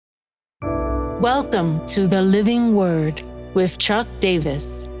Welcome to the Living Word with Chuck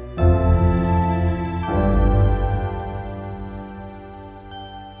Davis.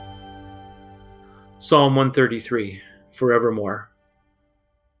 Psalm 133, Forevermore.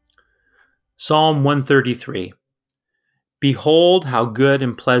 Psalm 133. Behold how good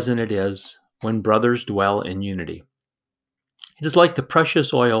and pleasant it is when brothers dwell in unity. It is like the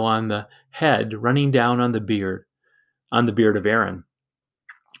precious oil on the head running down on the beard of Aaron,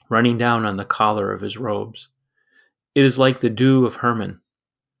 running down on the collar of his robes. It is like the dew of Hermon,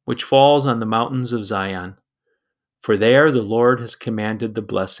 which falls on the mountains of Zion. For there the Lord has commanded the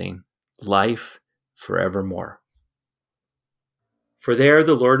blessing, life forevermore. For there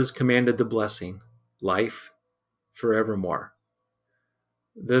the Lord has commanded the blessing, life forevermore.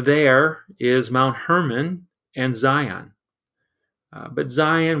 The there is Mount Hermon and Zion. But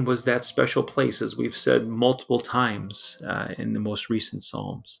Zion was that special place, as we've said multiple times in the most recent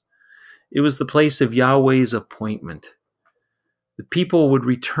Psalms. It was the place of Yahweh's appointment. The people would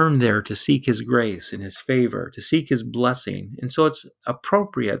return there to seek his grace and his favor, to seek his blessing. And so it's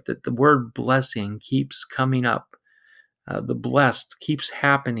appropriate that the word blessing keeps coming up. The blessed keeps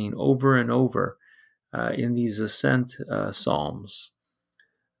happening over and over in these ascent Psalms.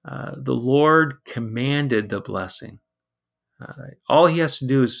 The Lord commanded the blessing. All he has to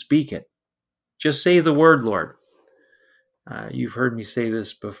do is speak it. Just say the word, Lord. You've heard me say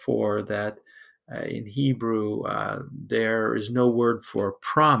this before, that in Hebrew, there is no word for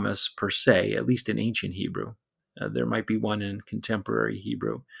promise per se, at least in ancient Hebrew. There might be one in contemporary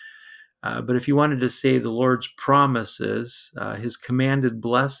Hebrew. But if you wanted to say the Lord's promises, his commanded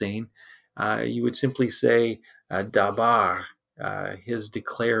blessing, you would simply say dabar, his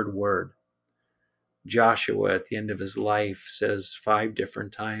declared word. Joshua, at the end of his life, says 5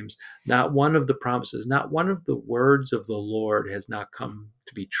 different times, not one of the promises, not one of the words of the Lord has not come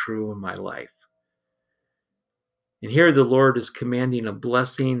to be true in my life. And here the Lord is commanding a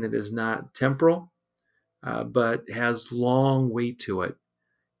blessing that is not temporal, but has long weight to it.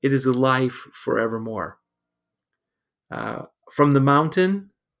 It is a life forevermore. From the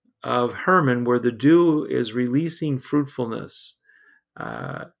mountain of Hermon, where the dew is releasing fruitfulness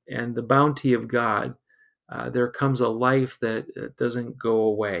and the bounty of God, there comes a life that doesn't go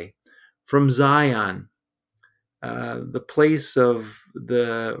away. From Zion, the place of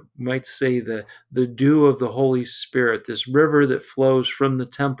the dew of the Holy Spirit, this river that flows from the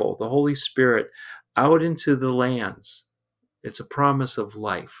temple, the Holy Spirit, out into the lands. It's a promise of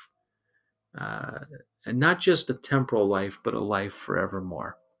life. And not just a temporal life, but a life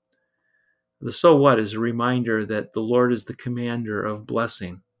forevermore. The so what is a reminder that the Lord is the commander of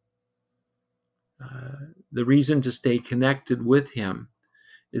blessing. The reason to stay connected with him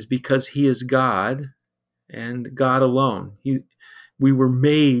is because he is God and God alone. We were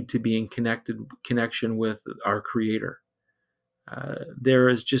made to be in connection with our Creator. There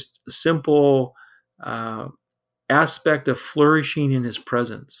is just a simple aspect of flourishing in his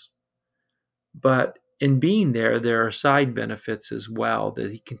presence. But in being there are side benefits as well,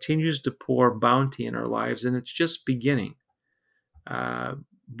 that he continues to pour bounty in our lives, and it's just beginning,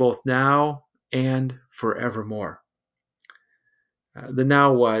 both now and forevermore. The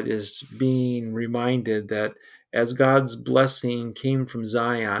now what is being reminded that as God's blessing came from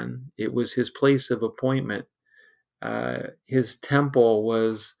Zion, it was his place of appointment. His temple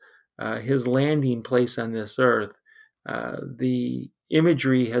was his landing place on this earth. The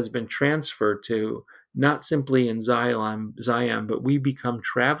imagery has been transferred to not simply in Zion, but we become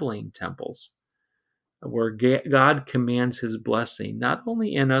traveling temples where God commands his blessing, not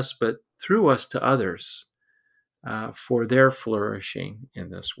only in us, but through us to others for their flourishing in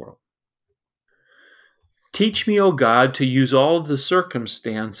this world. Teach me, O God, to use all the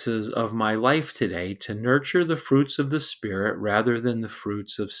circumstances of my life today to nurture the fruits of the Spirit rather than the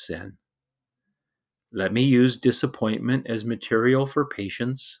fruits of sin. Let me use disappointment as material for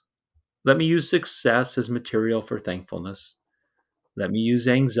patience. Let me use success as material for thankfulness. Let me use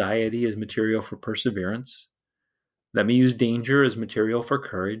anxiety as material for perseverance. Let me use danger as material for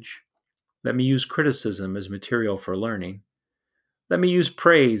courage. Let me use criticism as material for learning. Let me use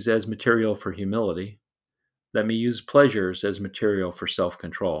praise as material for humility. Let me use pleasures as material for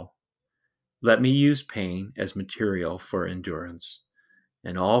self-control. Let me use pain as material for endurance.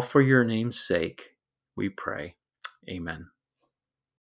 And all for your name's sake, we pray. Amen.